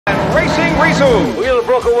resumes. Wheeler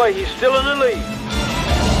broke away. He's still in the lead.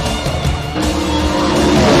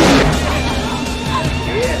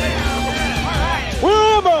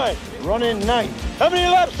 Where am I? Running 9. How many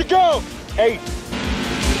laps to go? 8.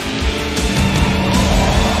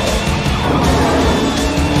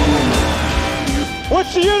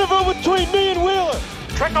 What's the interval between me and Wheeler?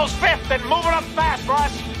 Trickle's 5th and moving up fast,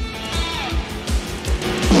 Russ.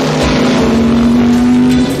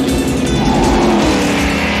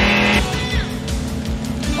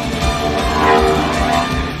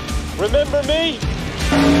 Remember me?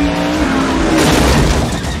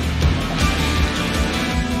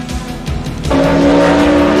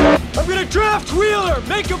 I'm gonna draft Wheeler!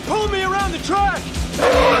 Make him pull me around the track!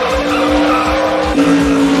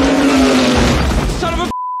 Son of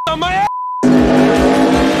a on my ass!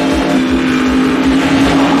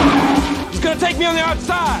 He's gonna take me on the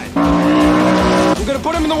outside! I'm gonna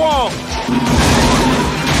put him in the wall!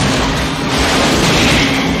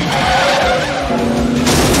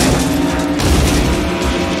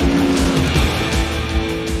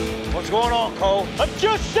 What's going on, Cole? I'm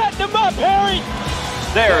just setting him up, Harry!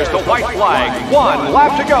 There's the white flag. 1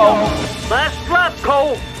 lap to go. Last lap,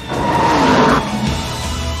 Cole.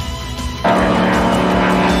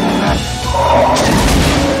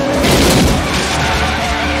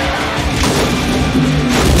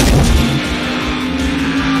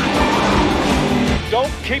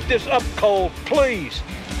 Don't keep this up, Cole, please.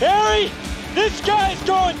 Harry, this guy's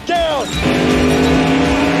going down!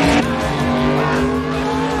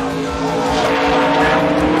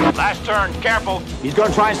 Last turn, careful. He's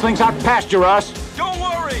gonna try and slingshot past you, Russ. Don't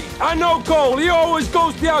worry! I know Cole, he always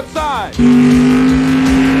goes to the outside!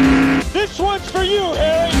 This one's for you,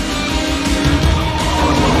 Harry!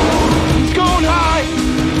 He's going high!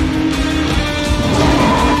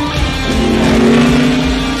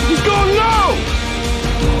 He's going low!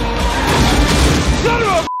 Son of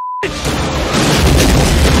a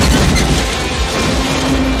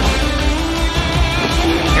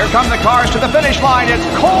Here come the cars to the finish line. It's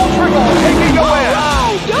Cole Trickle taking the win.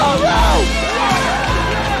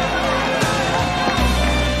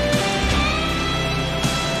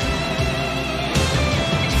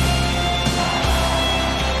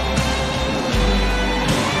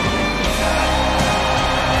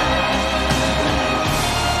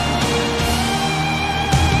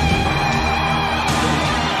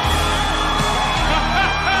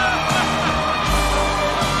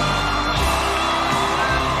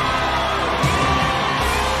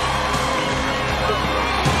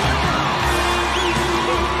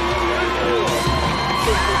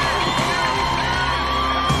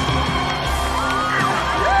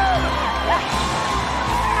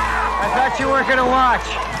 You weren't gonna watch.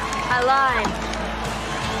 I lied.